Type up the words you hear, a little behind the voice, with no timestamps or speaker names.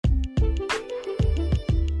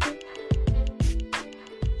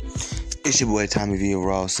It's your boy Tommy V of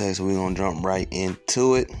Raw Sex, so we're gonna jump right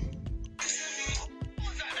into it. That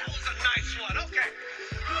was a nice one. Okay.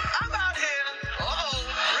 I'm out here.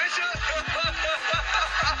 Richard.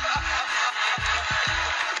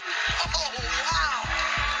 Oh, wow.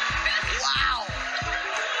 Wow.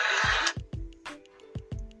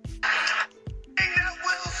 Ain't that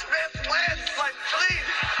Will Smith wins? Like, please.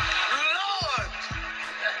 Lord.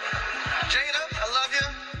 Jada, I love you.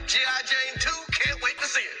 G.I. Jane 2, can't wait to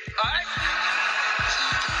see it. All right?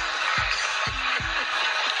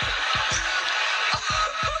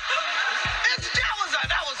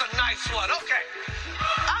 That was a nice one. Okay.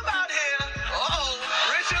 I'm out here.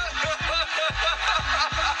 Richard.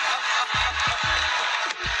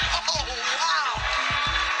 Oh, wow.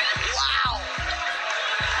 Wow.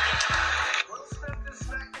 Will Smith just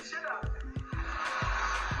smacked the shit out of him.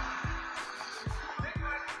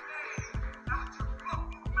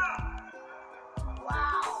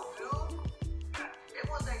 Wow, dude. It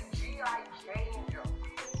was a G.I. Jane joke.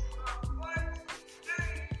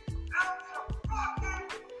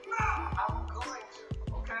 I'm going to,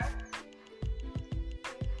 okay?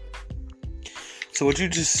 So what you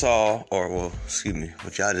just saw,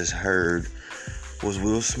 what y'all just heard was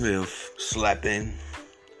Will Smith slapping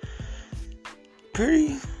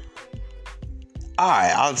pretty...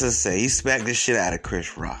 Alright, I'll just say, he smacked the shit out of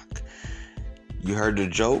Chris Rock. You heard the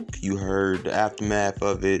joke, you heard the aftermath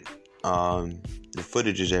of it, the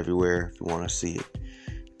footage is everywhere if you want to see it.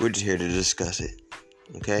 We're just here to discuss it,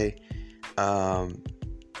 okay?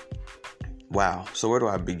 Wow, so where do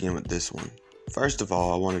I begin with this one? First of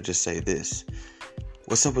all, I want to just say this.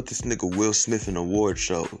 What's up with this nigga Will Smith in award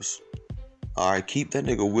shows? Alright, keep that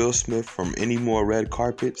nigga Will Smith from any more red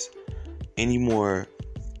carpets, any more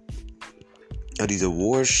of these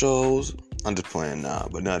award shows. I'm just playing now,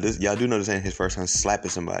 but no, y'all do know this ain't his first time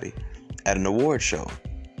slapping somebody at an award show.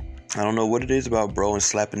 I don't know what it is about bro and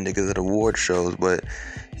slapping niggas at award shows, but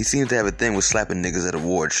he seems to have a thing with slapping niggas at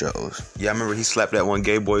award shows. Yeah, I remember he slapped that one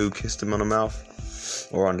gay boy who kissed him on the mouth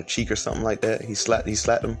or on the cheek or something like that. He slapped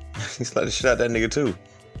him. He slapped the shit out of that nigga too.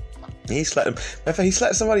 And he slapped him. Matter of fact, he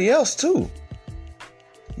slapped somebody else too.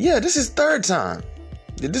 Yeah, this is third time.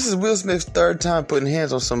 This is Will Smith's third time putting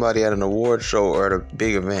hands on somebody at an award show or at a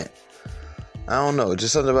big event. I don't know,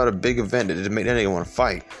 just something about a big event that just made that nigga want to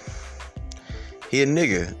fight. He a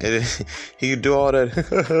nigga. He can do all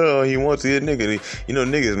that. He wants to be a nigga. You know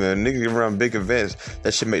niggas, man. Niggas around big events,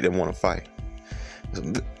 that shit make them want to fight.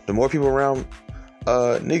 The more people around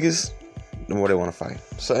niggas, the more they want to fight.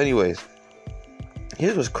 So anyways,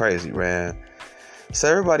 here's what's crazy, man. So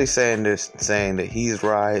everybody's saying that he's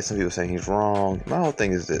right. Some people saying he's wrong. My whole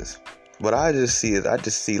thing is this. What I just see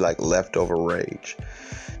like leftover rage.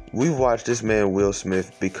 We've watched this man Will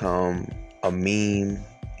Smith become a meme.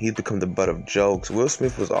 He's become the butt of jokes. Will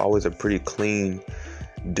Smith was always a pretty clean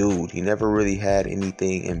dude. He never really had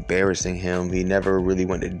anything embarrassing him. He never really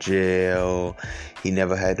went to jail. He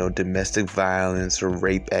never had no domestic violence or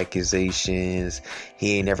rape accusations.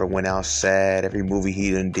 He ain't never went out sad. Every movie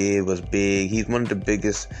he done did was big. He's one of the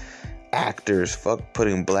biggest actors. Fuck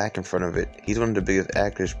putting black in front of it. He's one of the biggest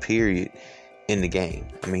actors, period, in the game.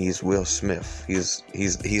 I mean, he's Will Smith. He's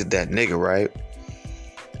that nigga, right?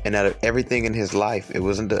 And out of everything in his life, it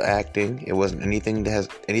wasn't the acting. It wasn't anything that has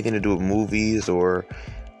anything to do with movies or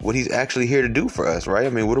what he's actually here to do for us, right? I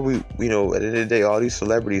mean, what do we, at the end of the day, all these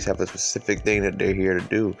celebrities have a specific thing that they're here to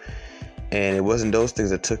do. And it wasn't those things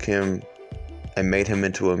that took him and made him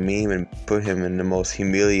into a meme and put him in the most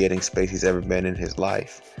humiliating space he's ever been in his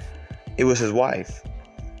life. It was his wife.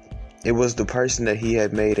 It was the person that he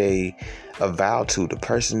had made a vow to. The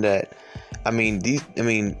person that,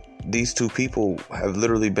 these two people have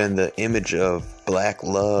literally been the image of black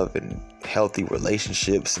love and healthy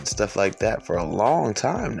relationships and stuff like that for a long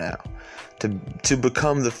time now. To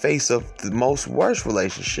become the face of the most worst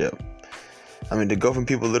relationship. I mean, to go from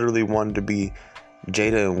people literally wanting to be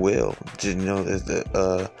Jada and Will,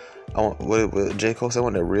 what J. Cole said, I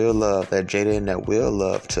want that real love, that Jada and that Will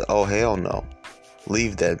love, to oh hell no,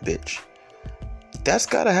 leave that bitch. That's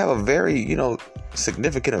gotta have a very,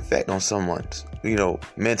 significant effect on someone's,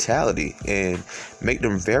 mentality and make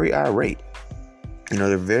them very irate.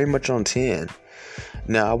 They're very much on 10.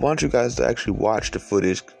 Now, I want you guys to actually watch the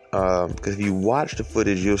footage, because if you watch the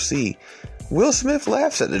footage, you'll see Will Smith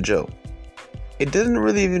laughs at the joke. It doesn't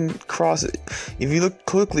really even cross it. If you look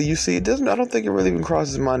quickly, you see it doesn't. I don't think it really even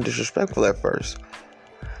crosses mind disrespectful at first.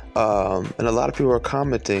 And a lot of people are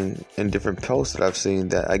commenting in different posts that I've seen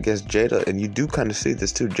that I guess Jada, and you do kind of see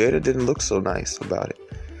this too, Jada didn't look so nice about it.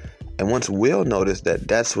 And once Will noticed that,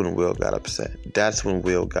 that's when Will got upset. That's when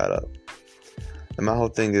Will got up. And my whole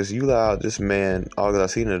thing is, you allowed this man,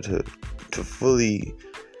 August Alsina, to fully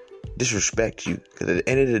disrespect you. Because at the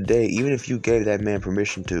end of the day, even if you gave that man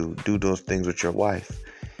permission to do those things with your wife,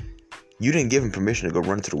 you didn't give him permission to go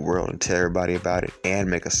run through the world and tell everybody about it and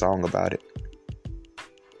make a song about it.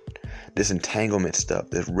 This entanglement stuff,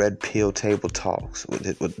 this red pill table talks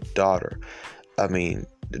with daughter. I mean,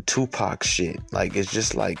 the Tupac shit. Like, it's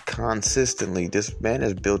just like consistently, this man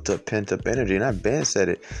has built up pent up energy. And I've been said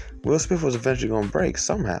it. Will Smith was eventually going to break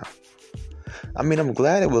somehow. I mean, I'm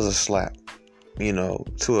glad it was a slap, you know,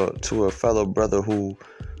 to a fellow brother who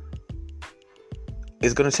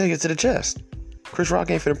is going to take it to the chest. Chris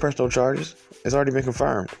Rock ain't finna press no charges. It's already been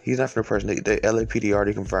confirmed. He's not finna press. The LAPD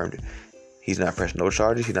already confirmed it. He's not pressing no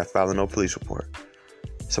charges. He's not filing no police report.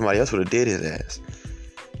 Somebody else would have did his ass.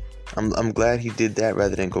 I'm glad he did that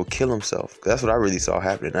rather than go kill himself. That's what I really saw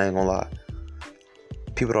happening. I ain't gonna lie.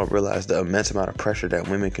 People don't realize the immense amount of pressure that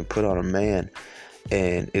women can put on a man,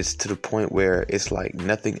 and it's to the point where it's like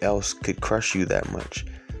nothing else could crush you that much.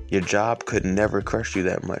 Your job could never crush you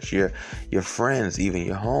that much. Your friends, even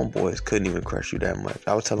your homeboys, couldn't even crush you that much.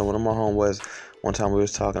 I was telling one of my homeboys one time we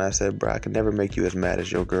was talking. I said, "Bro, I could never make you as mad as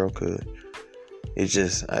your girl could." It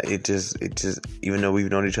just, even though we've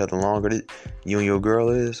known each other longer than you and your girl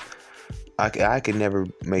is, I could never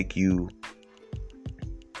make your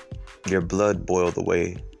blood boil the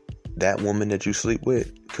way that woman that you sleep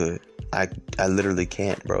with could. I literally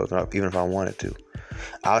can't, bro, even if I wanted to.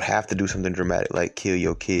 I would have to do something dramatic, like kill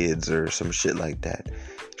your kids or some shit like that.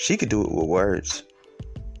 She could do it with words.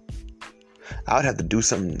 I would have to do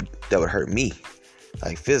something that would hurt me,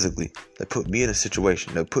 like physically, that put me in a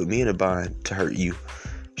situation, that put me in a bind to hurt you.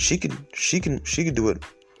 She could do it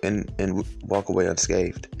and walk away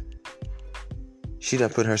unscathed. She's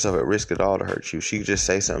not putting herself at risk at all to hurt you. She could just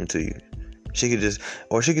say something to you. She could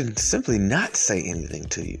simply not say anything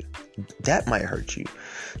to you. That might hurt you.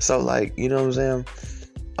 So, like, you know what I'm saying?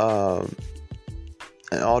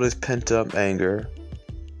 And all this pent up anger,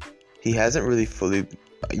 he hasn't really fully,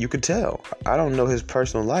 you could tell. I don't know his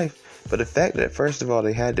personal life, but the fact that, first of all,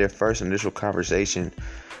 they had their first initial conversation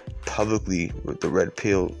publicly with the red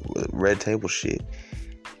table shit.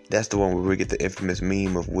 That's the one where we get the infamous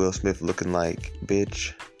meme of Will Smith looking like,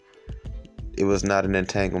 bitch, it was not an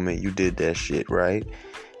entanglement. You did that shit, right?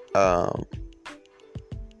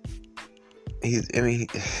 It's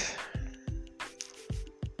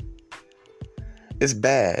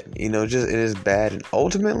bad, you know. It is bad, and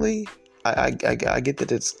ultimately, I get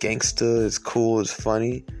that it's gangsta, it's cool, it's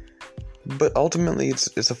funny, but ultimately,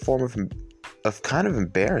 it's a form of kind of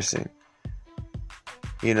embarrassing.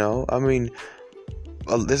 You know, I mean,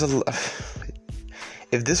 if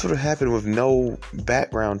this would have happened with no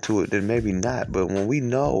background to it, then maybe not. But when we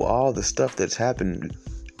know all the stuff that's happening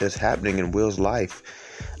in Will's life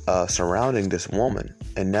surrounding this woman,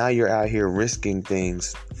 and now you're out here risking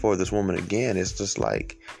things for this woman again, it's just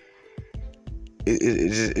like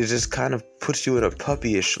it just kind of puts you in a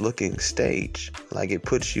puppyish looking stage. Like, it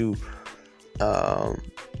puts you in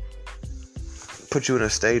a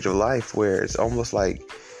stage of life where it's almost like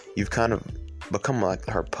you've kind of become like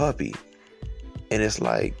her puppy. And it's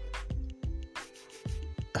like,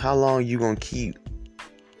 how long you gonna keep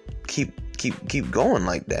going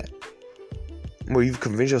like that? Where you've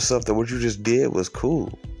convinced yourself that what you just did was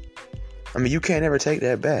cool. I mean, you can't ever take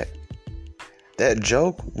that back. That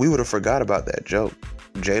joke, we would have forgot about that joke.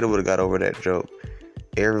 Jada would have got over that joke.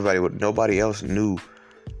 Nobody else knew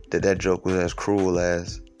that joke was as cruel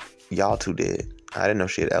as y'all two did. I didn't know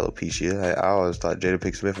she had alopecia. I always thought Jada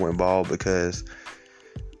Pinkett Smith went bald because,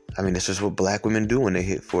 I mean, it's just what black women do when they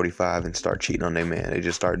hit 45 and start cheating on their man. They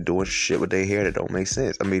just start doing shit with their hair that don't make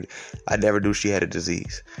sense. I mean, I never knew she had a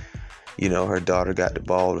disease. You know, her daughter got the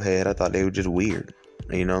bald head. I thought they were just weird.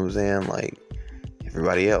 You know what I'm saying? Like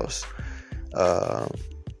everybody else.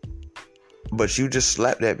 But you just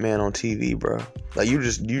slapped that man on TV, bro. Like,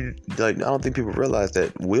 I don't think people realize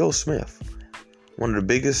that Will Smith, one of the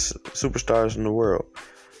biggest superstars in the world,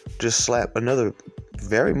 just slapped another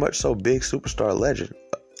very much so big superstar legend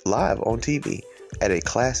live on TV at a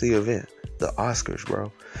classy event, the Oscars,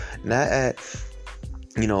 bro. Not at,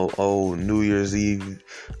 New Year's Eve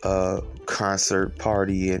concert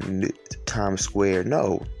party in Times Square.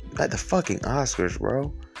 No, at the fucking Oscars,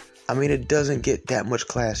 bro. I mean, it doesn't get that much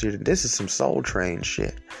classier. This is some Soul Train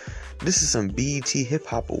shit. This is some BET Hip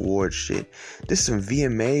Hop Awards shit. This is some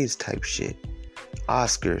VMAs type shit.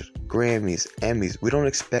 Oscars, Grammys, Emmys. We don't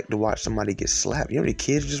expect to watch somebody get slapped. You know how many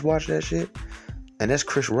kids just watch that shit? And that's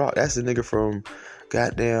Chris Rock. That's the nigga from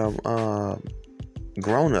goddamn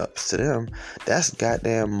Grown Ups to them. That's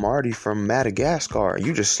goddamn Marty from Madagascar.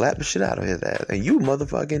 You just slap the shit out of his ass. And you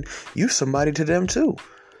somebody to them too.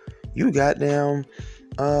 You goddamn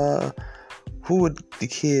Who would the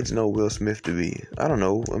kids know Will Smith to be? I don't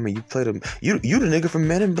know. I mean, you played him. You the nigga from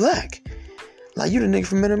Men in Black. Like, you the nigga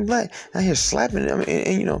from Men in Black. I hear slapping. I mean,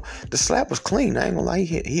 and you know, the slap was clean. I ain't gonna lie.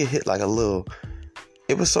 He hit like a little.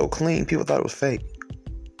 It was so clean, people thought it was fake.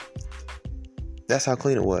 That's how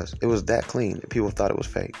clean it was. It was that clean that people thought it was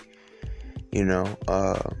fake. You know,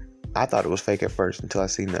 I thought it was fake at first until I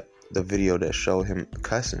seen the video that showed him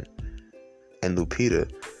cussing. And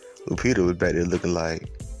Lupita was back there looking like,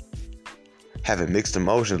 having mixed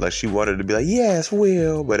emotions. Like, she wanted to be like, yes,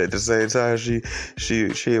 Will, but at the same time, she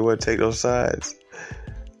didn't want to take those sides.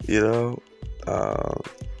 You know,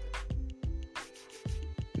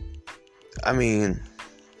 I mean,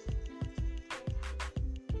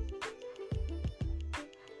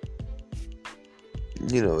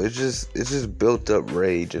 you know, it's just built up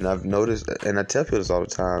rage, and I've noticed, and I tell people this all the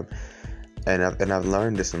time, and I've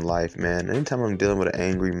learned this in life, man. Anytime I'm dealing with an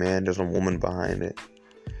angry man, there's a woman behind it.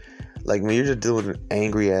 Like, when you're just dealing with an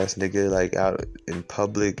angry ass nigga, like out in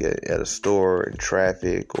public, at a store, in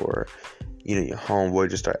traffic, or you know, your homeboy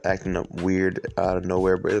just start acting up weird out of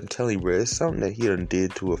nowhere, bro. I'm telling you, bro, it's something that he done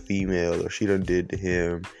did to a female, or she done did to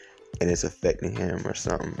him, and it's affecting him or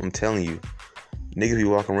something. I'm telling you, niggas be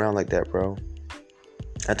walking around like that, bro.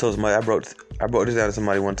 I told somebody, I broke this down to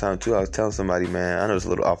somebody one time too. I was telling somebody, man, I know it's a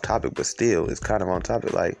little off topic, but still, it's kind of on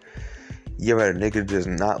topic. Like, you ever had a nigga just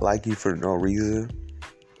not like you for no reason?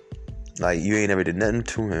 Like, you ain't ever did nothing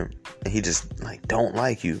to him, and he just, like, don't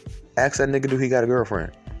like you. Ask that nigga, do he got a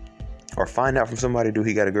girlfriend? Or find out from somebody, do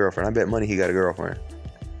he got a girlfriend? I bet money he got a girlfriend.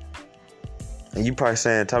 And you probably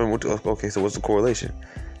saying, tell me, okay, so what's the correlation?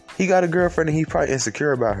 He got a girlfriend, and he probably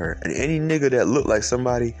insecure about her. And any nigga that looked like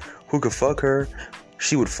somebody who could fuck her,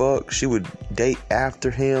 she would date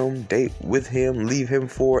after him, date with him, leave him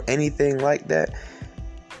for, anything like that.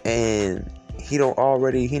 And he not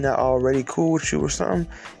already cool with you or something,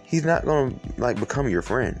 he's not gonna, like, become your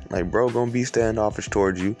friend. Like, bro gonna be standoffish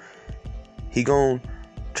towards you. He gonna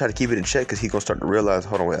try to keep it in check, because he gonna start to realize,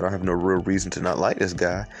 hold on, wait, I don't have no real reason to not like this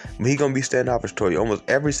guy. But he gonna be standoffish toward you. Almost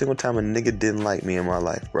every single time a nigga didn't like me in my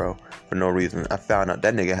life, bro, for no reason, I found out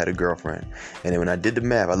that nigga had a girlfriend. And then when I did the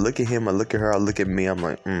math, I look at him, I look at her, I look at me, I'm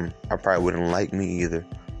like, I probably wouldn't like me either.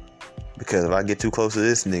 Because if I get too close to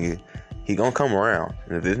this nigga, he gonna come around.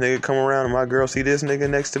 And if this nigga come around and my girl see this nigga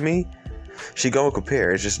next to me, she gonna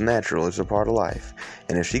compare. It's just natural. It's a part of life.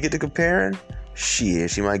 And if she get to comparing, she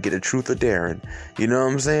might get the truth of daring. You know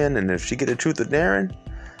what I'm saying? And if she get the truth of daring,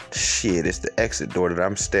 it's the exit door that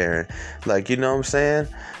I'm staring. Like, you know what I'm saying?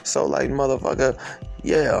 So, like, motherfucker,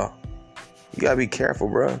 yeah, you gotta be careful,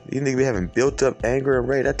 bro. You niggas be having built up anger and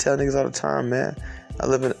rage. I tell niggas all the time, man. I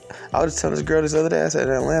was just telling this girl this other day, I said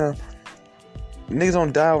in Atlanta, niggas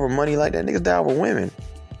don't die over money like that. Niggas die over women.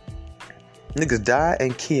 Niggas die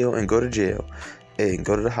and kill and go to jail and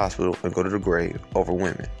go to the hospital and go to the grave over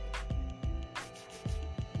women.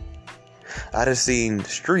 I done seen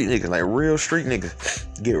street niggas, like real street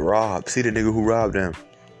niggas, get robbed. See the nigga who robbed them,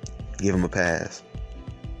 give him a pass.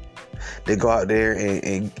 They go out there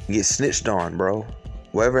and get snitched on, bro.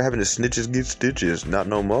 Whatever happened to snitches get stitches, not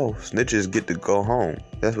no more. Snitches get to go home.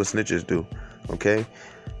 That's what snitches do, okay?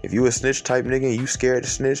 If you a snitch type nigga and you scared to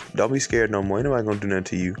snitch, don't be scared no more. Ain't nobody gonna do nothing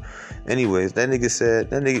to you. Anyways, that nigga said,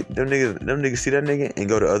 them niggas see that nigga and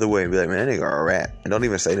go the other way and be like, man, that nigga a rat. And don't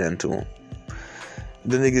even say nothing to him.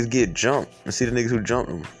 The niggas get jumped and see the niggas who jumped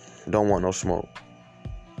them don't want no smoke.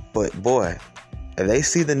 But boy, if they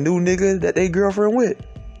see the new nigga that they girlfriend with,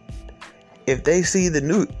 if they see the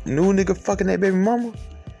new nigga fucking that baby mama,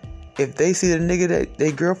 if they see the nigga that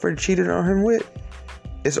they girlfriend cheated on him with,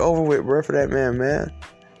 it's over with, bro, for that man, man.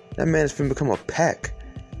 That man is finna become a pack.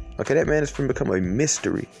 Okay, that man is finna become a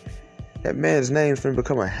mystery. That man's name is finna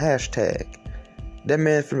become a hashtag. That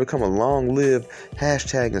man is finna become a long-lived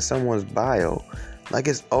hashtag in someone's bio. Like,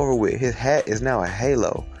 it's over with. His hat is now a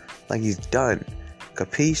halo. Like, he's done.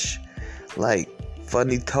 Capiche? Like,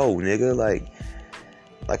 funny toe, nigga.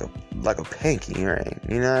 Like a pinky ring.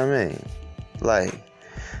 You know what I mean? Like,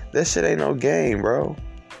 that shit ain't no game, bro.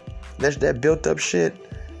 That's that built up shit.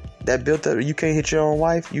 That built up. You can't hit your own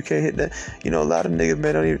wife. You can't hit that. You know, a lot of niggas,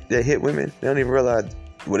 man, that hit women, they don't even realize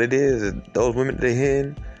what it is. Those women that they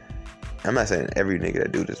hit. I'm not saying every nigga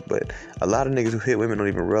that do this, but a lot of niggas who hit women don't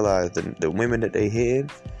even realize that the women that they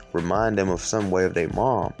hit remind them of some way of their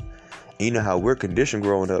mom. And you know how we're conditioned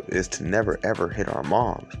growing up is to never ever hit our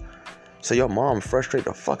moms. So your mom frustrate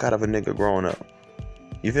the fuck out of a nigga growing up.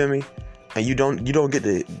 You feel me? And you don't get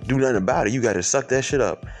to do nothing about it. You got to suck that shit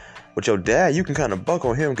up. With your dad, you can kind of buck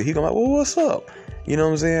on him because he gonna like, well, what's up? You know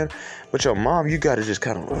what I'm saying? But your mom, you gotta just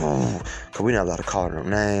kind of, cause we not allowed to call her no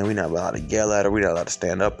name. We not allowed to yell at her. We not allowed to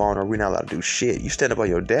stand up on her. We not allowed to do shit. You stand up on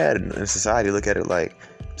your dad, and society look at it like,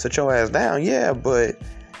 sit your ass down. Yeah, but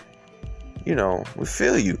you know, we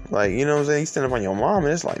feel you. Like, you know what I'm saying? You stand up on your mom,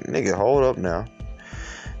 and it's like, nigga, hold up now.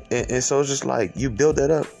 And so it's just like, you build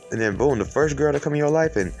that up, and then boom, the first girl that come in your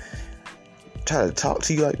life and try to talk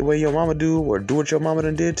to you like the way your mama do, or do what your mama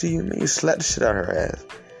done did to you, man, you slap the shit out of her ass.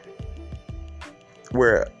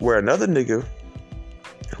 Where another nigga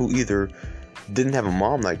who either didn't have a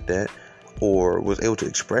mom like that or was able to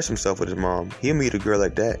express himself with his mom, he'll meet a girl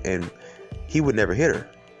like that and he would never hit her.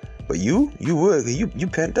 But you would, you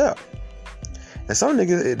pent up. And some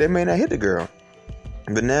niggas, they may not hit the girl.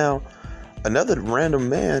 But now, another random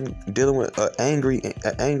man dealing with an angry,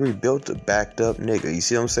 built, backed up nigga. You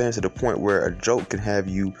see what I'm saying? To the point where a joke can have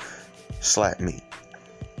you slap me.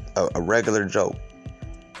 A regular joke.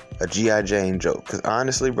 A G.I. Jane joke. Because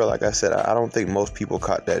honestly, bro, like I said, I don't think most people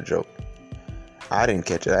caught that joke. I didn't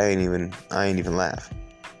catch it. I ain't even laugh.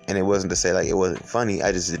 And it wasn't to say like it wasn't funny.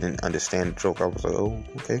 I just didn't understand the joke. I was like, oh,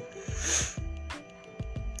 okay.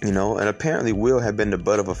 You know, and apparently Will had been the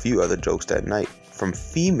butt of a few other jokes that night from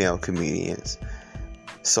female comedians.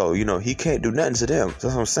 So, you know, he can't do nothing to them. That's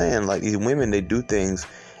what I'm saying. Like, these women, they do things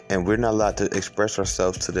and we're not allowed to express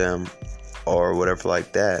ourselves to them or whatever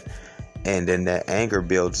like that. And then that anger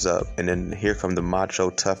builds up, and then here come the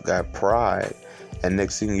macho tough guy pride, and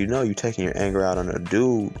next thing you know, you taking your anger out on a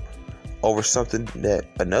dude over something that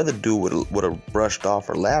another dude would have brushed off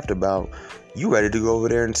or laughed about. You ready to go over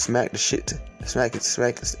there and smack his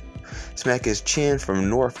chin from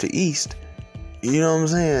north to east? You know what I'm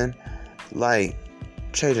saying? Like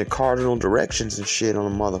changing cardinal directions and shit on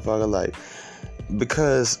a motherfucker, like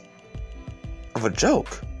because of a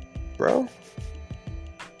joke, bro.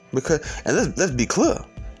 And let's be clear,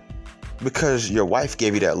 because your wife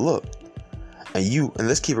gave you that look, and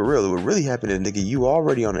let's keep it real, what really happened is, nigga, you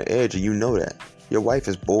already on the edge, and you know that. Your wife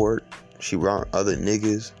is bored, she around other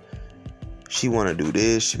niggas, she wanna do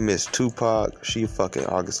this, she missed Tupac, she fucking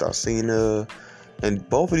August Alsina, and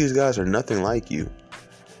both of these guys are nothing like you,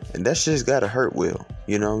 and that shit's gotta hurt Will,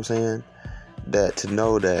 you know what I'm saying? That to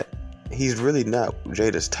know that he's really not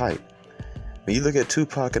Jada's type. When you look at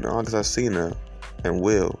Tupac and August Alsina and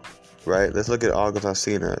Will, right? Let's look at August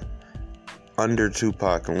Alsina under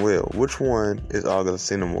Tupac and Will. Which one is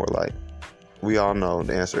August Alsina more like? We all know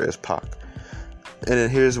the answer is Pac. And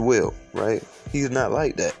then here's Will, right? He's not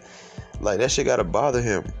like that. Like, that shit gotta bother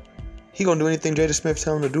him. He gonna do anything Jada Smith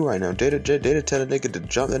tell him to do right now. Jada tell a nigga to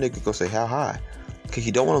jump, that nigga go say how high. Cause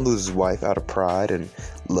he don't want to lose his wife out of pride and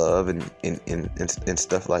love and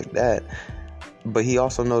stuff like that. But he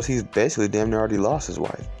also knows he's basically damn near already lost his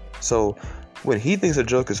wife. So when he thinks a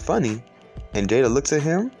joke is funny and Jada looks at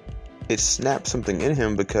him, it snaps something in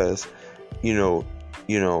him because, you know,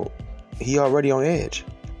 he already on edge.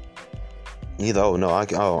 He's like, oh no,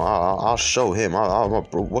 I'll show him.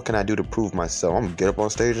 What can I do to prove myself? I'm gonna get up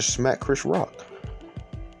on stage and smack Chris Rock.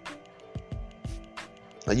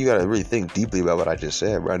 Like, you gotta really think deeply about what I just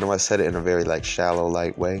said, bro. I know I said it in a very like shallow,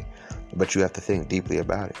 light way, but you have to think deeply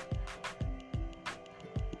about it.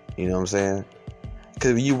 You know what I'm saying?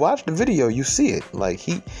 Because when you watch the video, you see it. Like,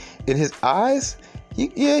 he, in his eyes,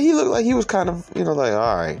 he looked like he was kind of, you know, like,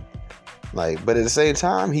 all right. Like, but at the same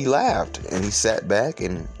time, he laughed and he sat back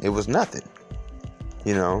and it was nothing.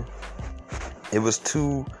 You know? It was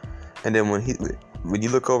too, and then when you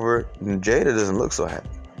look over, Jada doesn't look so happy.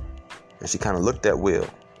 And she kind of looked at Will.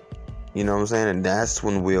 You know what I'm saying? And that's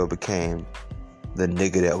when Will became the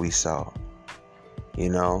nigga that we saw. You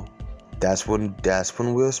know? That's when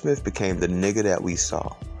Will Smith became the nigga that we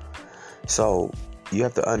saw. So you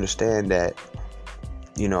have to understand that,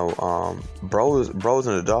 you know, bro's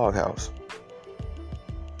in the doghouse.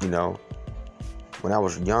 You know, when I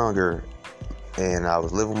was younger and I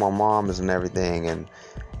was living with my moms and everything, and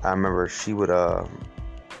I remember she would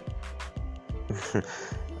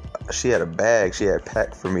she had a bag she had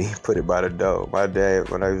packed for me, put it by the door. My dad,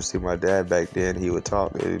 when I used to see my dad back then, he would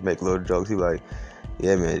talk, he'd make little jokes. He'd be like,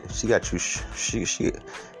 yeah, man, she got you.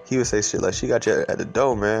 He would say shit like, she got you at the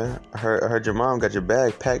door, man. I heard your mom got your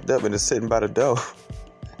bag packed up and it's sitting by the door.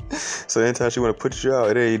 So anytime she want to put you out,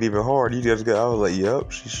 it ain't even hard. You just go. I was like,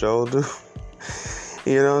 yep, she sure do.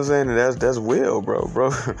 You know what I'm saying? And that's Will, bro.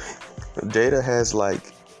 Jada has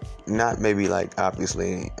like, not maybe like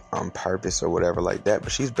obviously on purpose or whatever like that,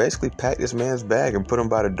 but she's basically packed this man's bag and put him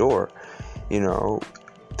by the door. You know,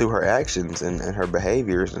 through her actions and her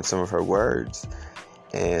behaviors and some of her words.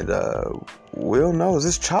 And Will knows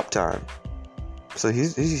it's chop time, so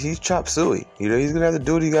he's chop suey. You know, he's gonna have to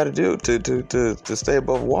do what he got to do to stay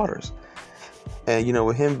above waters. And, you know,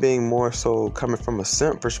 with him being more so coming from a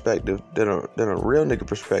simp perspective than a real nigga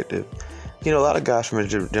perspective, you know, a lot of guys from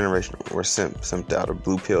his generation were simped out or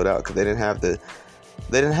blue pilled out because they didn't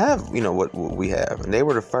have, you know, what we have. And they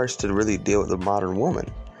were the first to really deal with the modern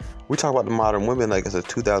woman. We talk about the modern woman like it's a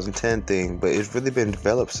 2010 thing, but it's really been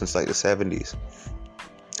developed since like the 70s.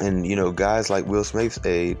 And, you know, guys like Will Smith's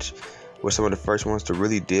age were some of the first ones to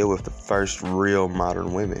really deal with the first real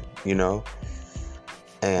modern women, you know?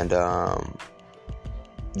 And,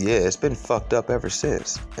 yeah, it's been fucked up ever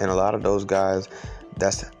since. And a lot of those guys,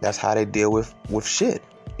 that's how they deal with shit,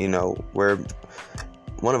 you know, where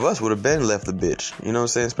one of us would have been left the bitch, you know what I'm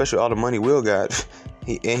saying? Especially all the money Will got,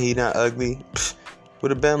 he not ugly, would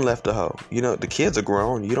have been left a hoe. You know, the kids are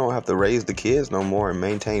grown. You don't have to raise the kids no more and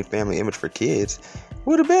maintain family image for kids.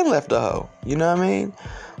 Would have been left a hoe. You know what I mean?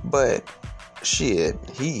 But shit,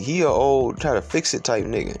 he a old try to fix it type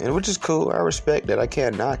nigga, and which is cool. I respect that. I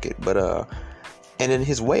can't knock it, but and in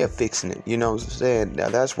his way of fixing it, you know what I'm saying? Now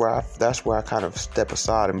that's where I kind of step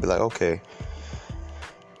aside and be like, okay,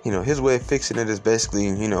 you know, his way of fixing it is basically,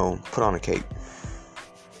 you know, put on a cape.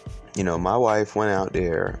 You know, my wife went out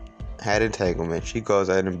there, had entanglement. She goes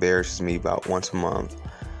out and embarrasses me about once a month,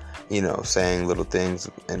 you know, saying little things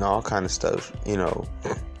and all kind of stuff. You know,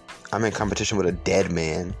 I'm in competition with a dead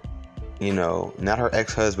man, you know, not her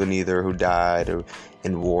ex-husband either, who died or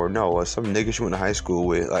in war. No, some nigga she went to high school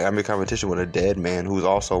with. Like, I'm in competition with a dead man who's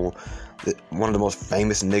also one of the most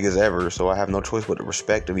famous niggas ever. So I have no choice but to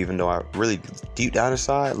respect him, even though I really deep down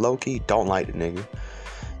inside, low key, don't like the nigga.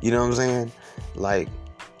 You know what I'm saying? Like,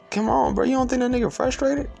 come on, bro. You don't think that nigga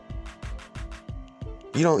frustrated?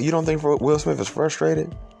 You don't think Will Smith is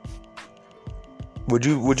frustrated? Would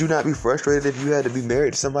you not be frustrated if you had to be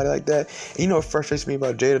married to somebody like that? And you know what frustrates me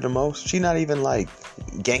about Jada the most? She not even like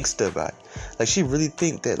gangsta about it. Like, she really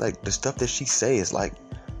think that like the stuff that she say is like,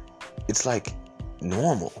 it's like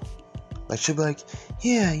normal. Like, she'll be like,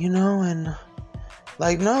 yeah, you know, and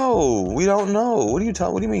like, no, we don't know. What do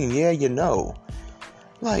you mean? Yeah, you know.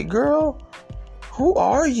 Like, girl, who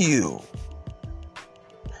are you?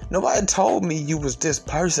 Nobody told me you was this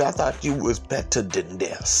person. I thought you was better than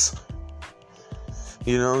this.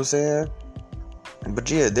 You know what I'm saying? But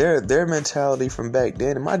yeah, their mentality from back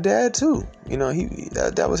then, and my dad too. You know,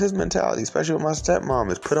 that was his mentality, especially with my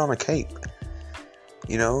stepmom, is put on a cape.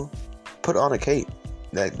 You know, put on a cape.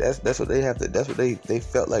 Like, that's what they have to. That's what they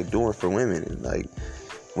felt like doing for women, and like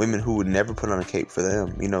women who would never put on a cape for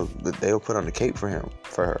them. You know, they'll put on a cape for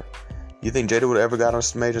her. You think Jada would have ever got on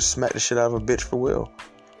stage or smacked the shit out of a bitch for Will?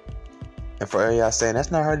 And for everybody saying that's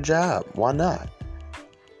not her job. Why not?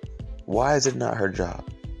 Why is it not her job?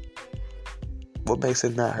 What makes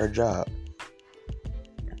it not her job?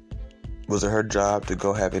 Was it her job to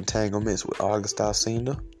go have entanglements with August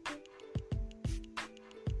Alsina?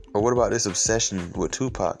 Or what about this obsession with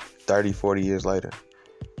Tupac 30, 40 years later?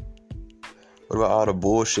 What about all the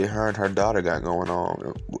bullshit her and her daughter got going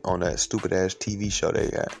on that stupid ass TV show they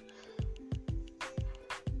got?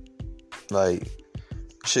 Like,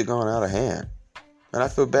 shit going out of hand. And I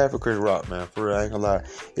feel bad for Chris Rock, man. For real, I ain't gonna lie.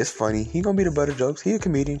 It's funny. He gonna be the butt of jokes. He a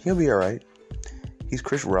comedian. He'll be alright. He's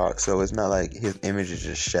Chris Rock, so it's not like his image is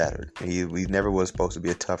just shattered. He never was supposed to be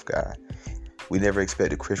a tough guy. We never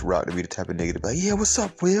expected Chris Rock to be the type of nigga to be like, yeah, what's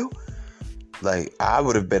up, Will? Like, I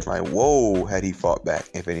would have been like, whoa, had he fought back,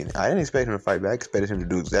 if anything. I didn't expect him to fight back. I expected him to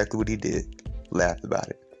do exactly what he did. Laughed about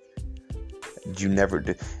it. You never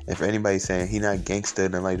did. And for anybody saying he not gangsta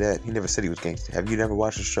and like that, he never said he was gangsta. Have you never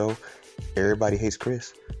watched the show Everybody Hates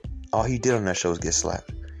Chris? All he did on that show is get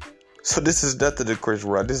slapped. So this is nothing to Chris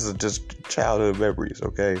Rock. This is just childhood memories,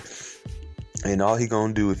 okay? And all he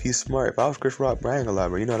gonna do, if he's smart, if I was Chris Rock, bro, I ain't gonna lie,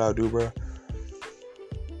 bro. You know what I'll do, bro?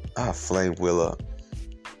 I'll flame Will up.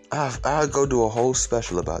 I'll go do a whole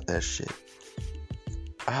special about that shit.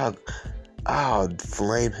 I'll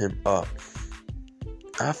flame him up.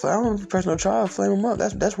 I'm a personal trial, flame him up.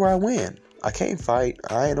 That's where I win. I can't fight.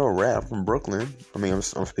 I ain't no rat. I'm from Brooklyn. I mean, I'm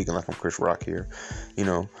speaking like I'm Chris Rock here. You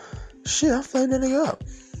know, shit, I'll flame that nigga up.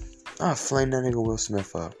 I'll flame that nigga Will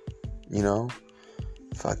Smith up. You know?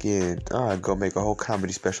 Fucking, I'll go make a whole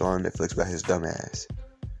comedy special on Netflix about his dumb ass.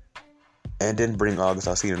 And then bring August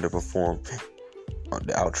Alsina to perform on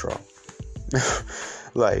the outro.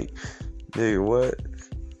 Like, nigga, what?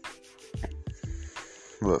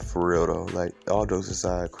 But for real though, like, all jokes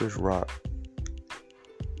aside, Chris Rock,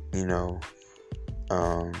 you know,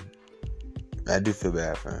 I do feel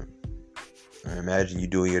bad for him. Imagine you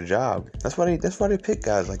doing your job. That's why they pick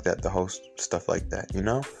guys like that to host stuff like that, you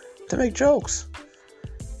know? To make jokes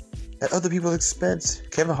at other people's expense.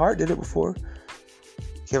 Kevin Hart did it before.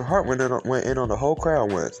 Kevin Hart went in on the whole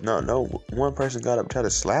crowd once. No one person got up and tried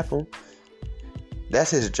to slap him. That's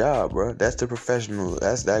his job, bro. That's the professional.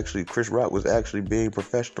 That's actually, Chris Rock was actually being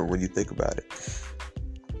professional when you think about it.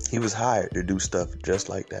 He was hired to do stuff just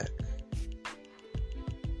like that.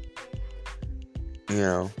 You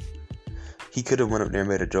know, he could have went up there and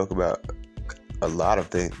made a joke about a lot of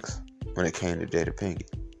things when it came to Jada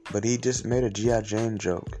Pinkett, but he just made a G.I. Jane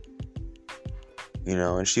joke. You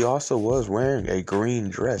know, and she also was wearing a green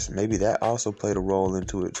dress. Maybe that also played a role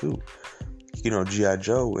into it too. You know, G.I.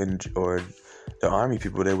 Joe or the army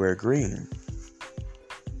people, they wear green.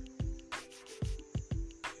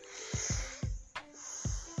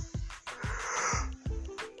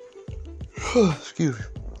 Excuse me.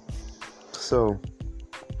 So,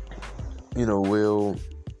 you know, Will,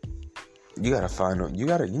 you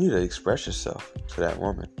need to express yourself to that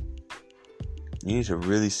woman. You need to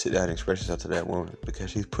really sit down and express yourself to that woman, because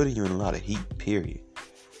she's putting you in a lot of heat, period.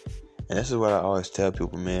 And this is what I always tell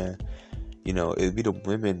people, man. You know, it'd be the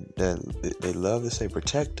women that they love to say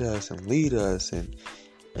protect us and lead us and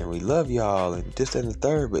we love y'all and this, that, and the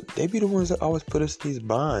third, but they be the ones that always put us in these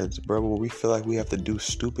binds, bro, where we feel like we have to do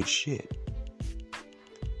stupid shit.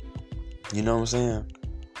 You know what I'm saying?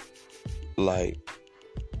 Like,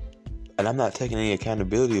 and I'm not taking any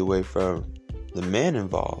accountability away from the man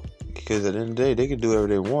involved, because at the end of the day, they can do whatever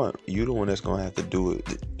they want. You the one that's gonna have to do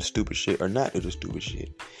it, the stupid shit, or not do the stupid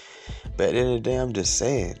shit. But at the end of the day, I'm just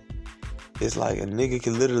saying, it's like a nigga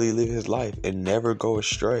can literally live his life and never go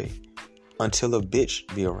astray until a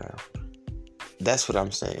bitch be around. That's what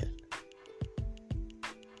I'm saying.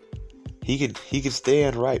 He could stay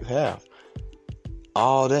on the right path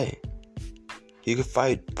all day. He could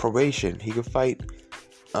fight probation. He could fight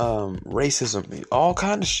racism, all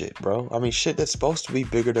kind of shit, bro. I mean, shit that's supposed to be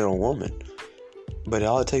bigger than a woman, but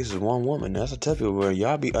all it takes is one woman. That's a tell people, where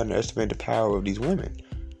y'all be underestimating the power of these women.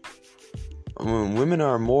 When women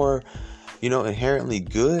are more, you know, inherently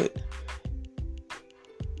good,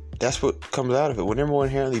 that's what comes out of it. When they're more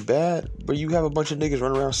inherently bad, bro, you have a bunch of niggas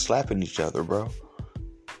running around slapping each other, bro.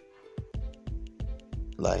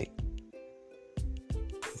 Like,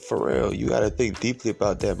 for real, you gotta think deeply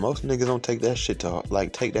about that. Most niggas don't take that shit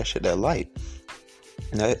that light.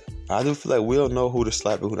 Now, I do feel like Will know who to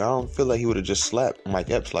slap and who. I don't feel like he would have just slapped Mike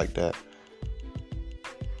Epps like that.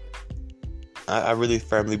 I really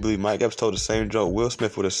firmly believe Mike Epps told the same joke. Will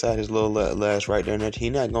Smith would have sat his little ass right there, and he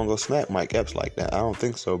not gonna go smack Mike Epps like that. I don't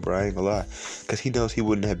think so, bro. I ain't gonna lie, because he knows he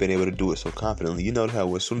wouldn't have been able to do it so confidently. You know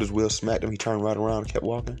how as soon as Will smacked him, he turned right around and kept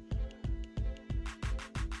walking.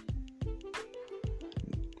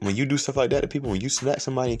 When you do stuff like that to people, when you smack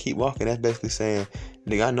somebody and keep walking, that's basically saying,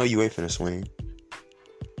 nigga, I know you ain't finna swing.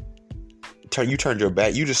 You turned your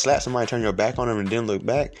back. You just slapped somebody, turned your back on them, and then look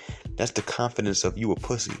back. That's the confidence of you a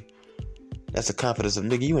pussy. That's the confidence of,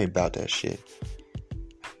 nigga, you ain't about that shit.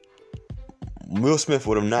 Will Smith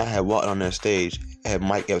would have not have walked on that stage had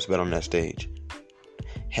Mike Epps been on that stage.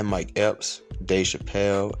 Had Mike Epps, Dave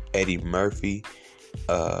Chappelle, Eddie Murphy,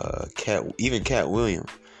 even Cat Williams.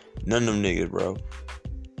 None of them niggas, bro.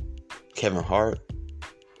 Kevin Hart.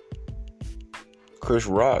 Chris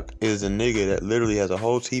Rock is a nigga that literally has a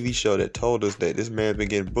whole TV show that told us that this man's been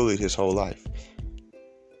getting bullied his whole life.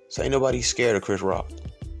 So ain't nobody scared of Chris Rock.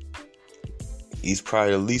 He's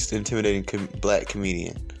probably the least intimidating black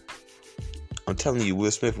comedian. I'm telling you,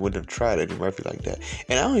 Will Smith wouldn't have tried Eddie Murphy like that.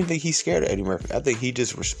 And I don't even think he's scared of Eddie Murphy. I think he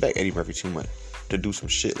just respects Eddie Murphy too much to do some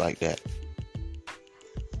shit like that.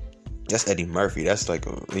 That's Eddie Murphy. That's like,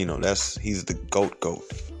 he's the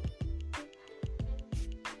GOAT.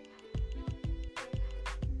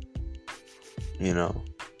 You know.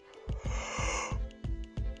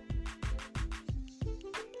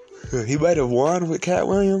 He might have won with Cat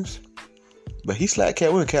Williams, but he slapped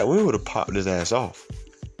Cat Williams. Cat Williams would have popped his ass off.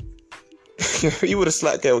 He would have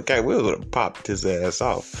slapped Cat Williams, would have popped his ass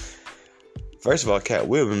off. First of all, Cat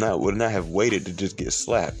Williams would not have waited to just get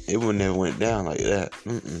slapped. It wouldn't have went down like that.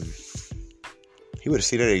 He would have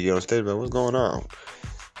seen that nigga get on stage, but what's going on?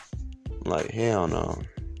 Like, hell no.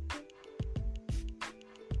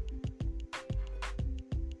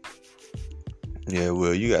 Yeah,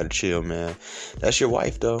 Will, you gotta chill, man. That's your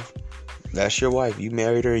wife, though. That's your wife. You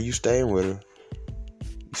married her and you staying with her.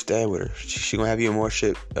 You staying with her. She gonna have you in more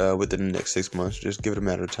shit within the next 6 months. Just give it a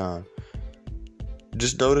matter of time.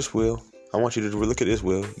 Just notice, Will. I want you to look at this,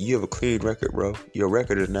 Will. You have a clean record, bro. Your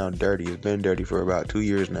record is now dirty. It's been dirty for about 2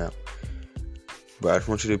 years now. But I just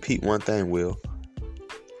want you to repeat one thing, Will.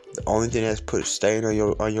 The only thing that's put stain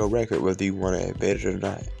on your record, whether you want to admit it or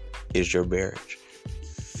not, is your marriage.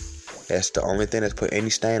 That's the only thing that's put any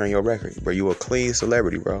stain on your record, bro. You a clean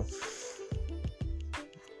celebrity, bro.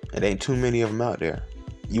 It ain't too many of them out there.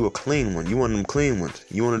 You a clean one. You one of them clean ones.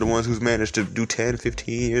 You one of the ones who's managed to do 10,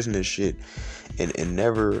 15 years in this shit and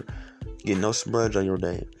never get no smudge on your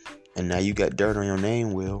name. And now you got dirt on your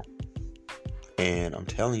name, Will. And I'm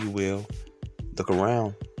telling you, Will, look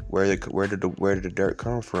around. Where did the dirt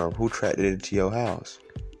come from? Who tracked it into your house?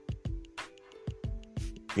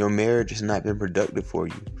 Your marriage has not been productive for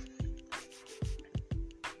you.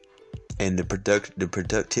 And the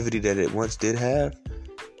productivity that it once did have,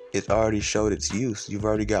 it's already showed its use. You've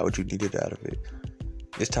already got what you needed out of it.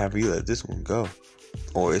 It's time for you to let this one go.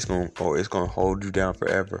 Or it's gonna hold you down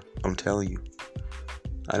forever. I'm telling you.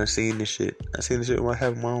 I done seen this shit. I seen this shit when I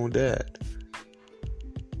have my own dad.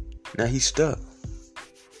 Now he's stuck.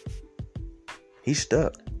 He's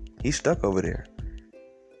stuck over there.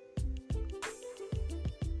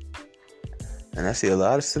 And I see a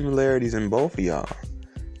lot of similarities in both of y'all.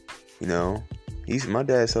 You know, my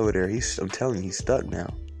dad's over there. I'm telling you, he's stuck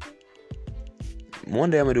now. One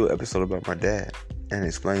day I'm gonna do an episode about my dad and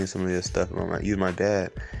explain some of this stuff about my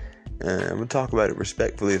dad. And I'm gonna talk about it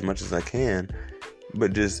respectfully as much as I can,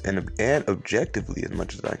 but just and objectively as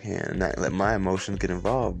much as I can, and not let my emotions get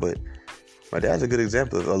involved. But my dad's a good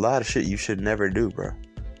example of a lot of shit you should never do, bro.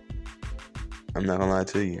 I'm not gonna lie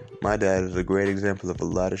to you. My dad is a great example of a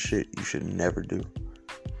lot of shit you should never do.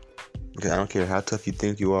 Because I don't care how tough you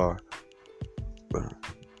think you are, bro.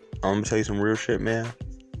 I'm gonna tell you some real shit, man.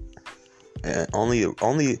 And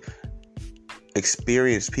only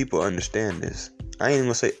experienced people understand this. I ain't even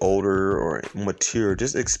gonna say older or mature,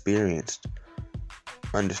 just experienced.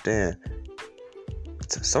 Understand.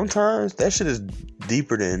 Sometimes that shit is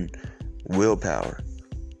deeper than willpower.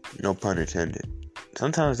 No pun intended.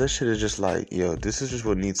 Sometimes that shit is just like, yo, this is just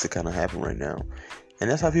what needs to kind of happen right now. And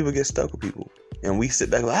that's how people get stuck with people. And we sit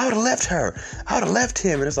back like, I would have left her. I would have left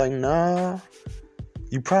him. And it's like, nah,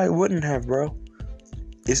 you probably wouldn't have, bro.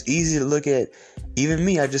 It's easy to look at. Even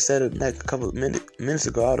me, I just said it like a couple of minutes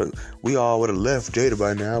ago. We all would have left Jada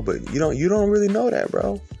by now, but you don't really know that,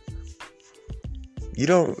 bro. You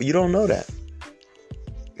don't know that.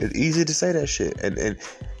 It's easy to say that shit, and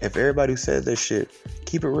if everybody who says that shit,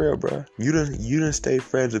 keep it real, bro. You done stayed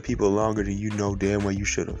friends with people longer than you know damn well you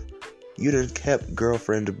should have. You done kept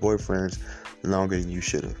girlfriends or boyfriends longer than you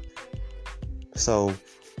should have. So,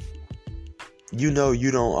 you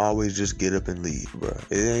don't always just get up and leave, bro.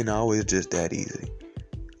 It ain't always just that easy.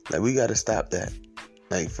 Like, we gotta stop that.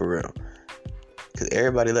 Like, for real. Because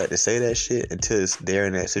everybody like to say that shit until they're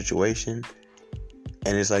in that situation.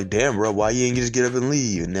 And it's like, damn, bro, why you ain't just get up and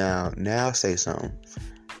leave? Now say something.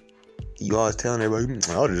 You always telling everybody,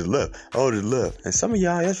 I would have just left. And some of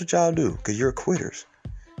y'all, that's what y'all do. Because you're quitters.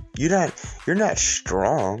 You're not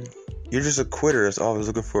strong. You're just a quitter that's always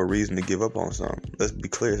looking for a reason to give up on something. Let's be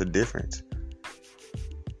clear, it's a difference.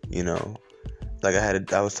 You know, like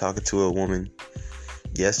I was talking to a woman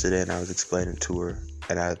yesterday, and I was explaining to her,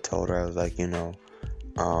 and I told her, I was like,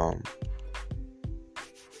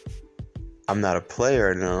 I'm not a player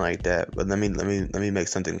or anything like that, but let me make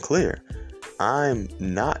something clear. I'm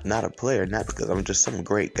not a player, not because I'm just some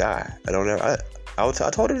great guy. I told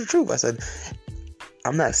her the truth. I said,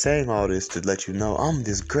 I'm not saying all this to let you know I'm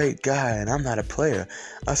this great guy and I'm not a player.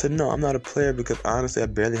 I said, no, I'm not a player because honestly, I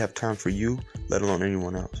barely have time for you, let alone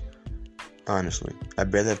anyone else. Honestly, I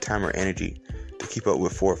barely have time or energy to keep up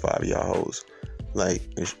with 4 or 5 of y'all hoes. Like,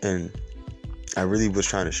 and I really was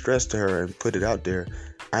trying to stress to her and put it out there.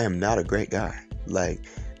 I am not a great guy. Like,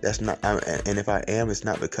 that's not, and if I am, it's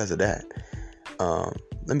not because of that.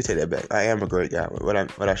 Let me take that back. I am a great guy. What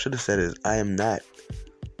I should have said is I'm not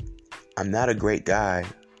a great guy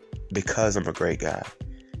because I'm a great guy.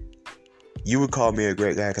 You would call me a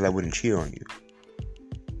great guy because I wouldn't cheat on you.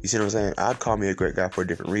 You see what I'm saying? I'd call me a great guy for a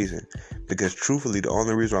different reason. Because truthfully, the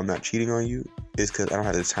only reason I'm not cheating on you is because I don't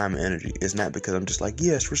have the time and energy. It's not because I'm just like,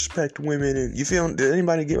 yes, respect women. And you feel, did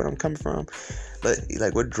anybody get where I'm coming from?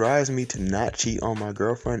 Like what drives me to not cheat on my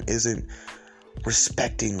girlfriend isn't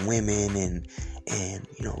respecting women and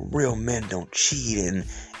real men don't cheat and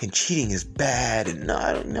cheating is bad. And no,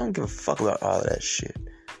 I don't give a fuck about all of that shit.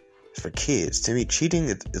 It's for kids. To me, cheating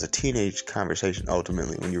is a teenage conversation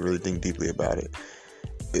ultimately when you really think deeply about it.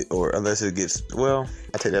 Or unless it gets, well,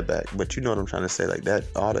 I take that back. But you know what I'm trying to say. Like that,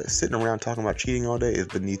 all that sitting around talking about cheating all day is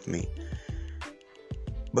beneath me.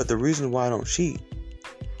 But the reason why I don't cheat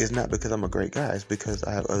is not because I'm a great guy. It's because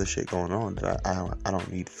I have other shit going on that I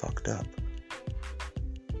don't need fucked up.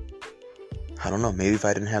 I don't know. Maybe if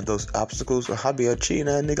I didn't have those obstacles, I'd be a cheating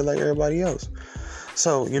ass nigga like everybody else.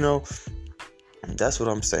 So, that's what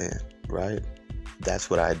I'm saying, right? That's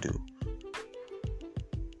what I do.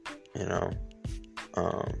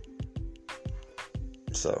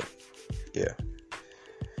 So, yeah.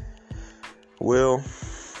 Will,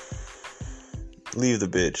 leave the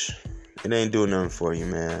bitch. It ain't doing nothing for you,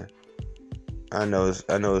 man. I know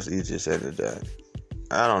it's easier said than done.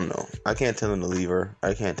 I don't know. I can't tell him to leave her.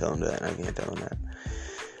 I can't tell him that. I can't tell him that.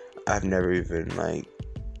 I've never even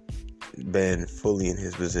been fully in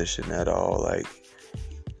his position at all,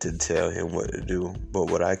 to tell him what to do. But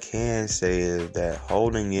what I can say is that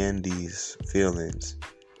holding in these feelings,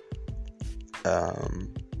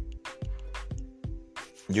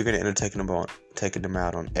 you're gonna end up taking them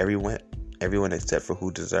out on everyone except for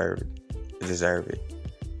who deserve it.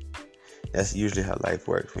 That's usually how life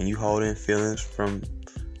works. When you hold in feelings from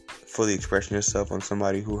fully expressing yourself on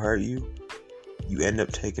somebody who hurt you, you end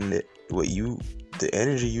up taking the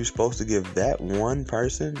energy you're supposed to give that one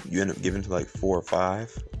person, you end up giving to 4 or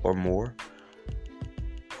 5 or more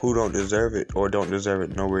who don't deserve it, or don't deserve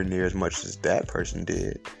it nowhere near as much as that person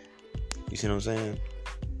did. You see what I'm saying?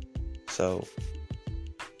 So,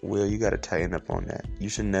 Will, you gotta tighten up on that. You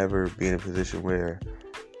should never be in a position where,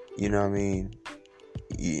 you know what I mean?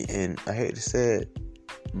 And I hate to say it,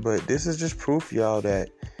 but this is just proof, y'all, that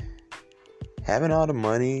having all the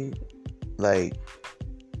money,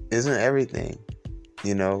 isn't everything.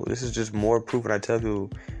 This is just more proof when I tell people,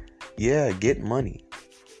 yeah, get money.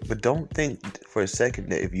 But don't think for a second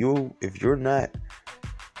that if you're not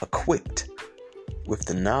equipped with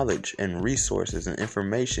the knowledge and resources and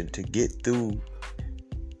information to get through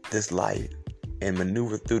this life and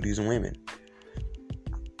maneuver through these women,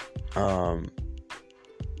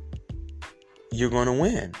 you're gonna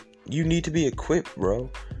win. You need to be equipped, bro.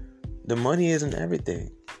 The money isn't everything.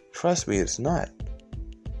 Trust me, it's not.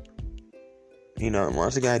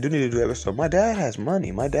 Once again, I do need to do an episode. My dad has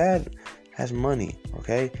money.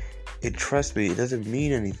 Okay? Trust me, it doesn't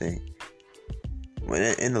mean anything. When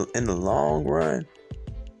in the long run,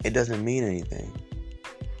 it doesn't mean anything.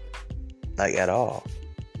 At all.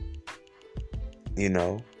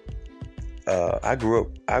 I grew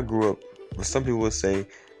up, some people would say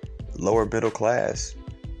lower middle class,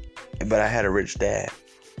 but I had a rich dad.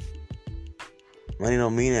 Money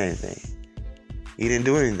don't mean anything. He didn't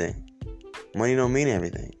do anything. Money don't mean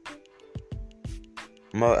everything.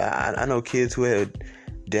 I know kids who had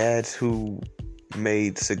dads who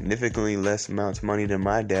made significantly less amounts of money than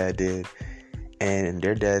my dad did, and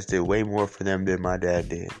their dads did way more for them than my dad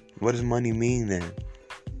did. What does money mean then?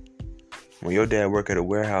 When your dad worked at a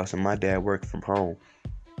warehouse and my dad worked from home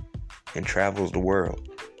and travels the world,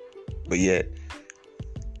 but yet,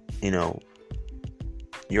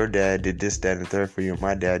 your dad did this, that, and the third for you, and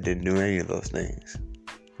my dad didn't do any of those things.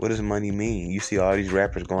 What does money mean? You see all these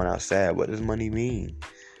rappers going outside. What does money mean?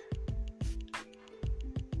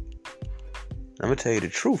 I'm gonna tell you the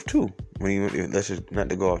truth too. Let's just not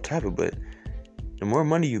to go off topic, but the more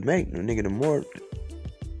money you make, nigga,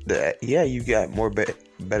 you got more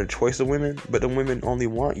better choice of women, but the women only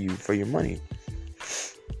want you for your money.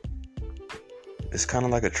 It's kind of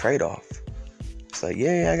like a trade-off. It's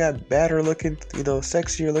I got better looking,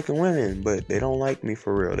 sexier looking women, but they don't like me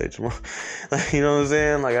for real. They just want, you know what I'm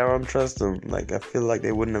saying? I don't trust them. I feel like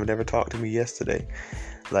they wouldn't have never talked to me yesterday.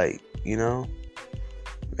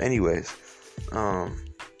 Anyways,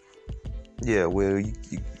 yeah, Will, you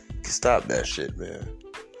stop that shit, man.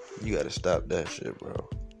 You gotta stop that shit, bro.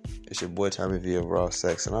 It's your boy Tommy V of Raw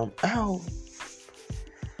Sex, and I'm out.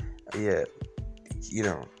 Yeah.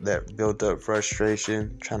 That built up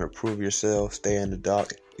frustration, trying to prove yourself, stay in the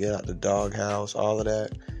dog, get out the doghouse, all of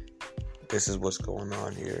that. This is what's going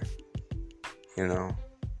on here.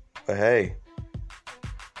 But hey,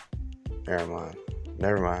 never mind.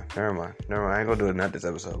 I ain't gonna do it in this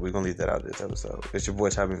episode. We're gonna leave that out of this episode. It's your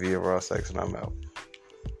boy Tommy V of Raw Sex, and I'm out.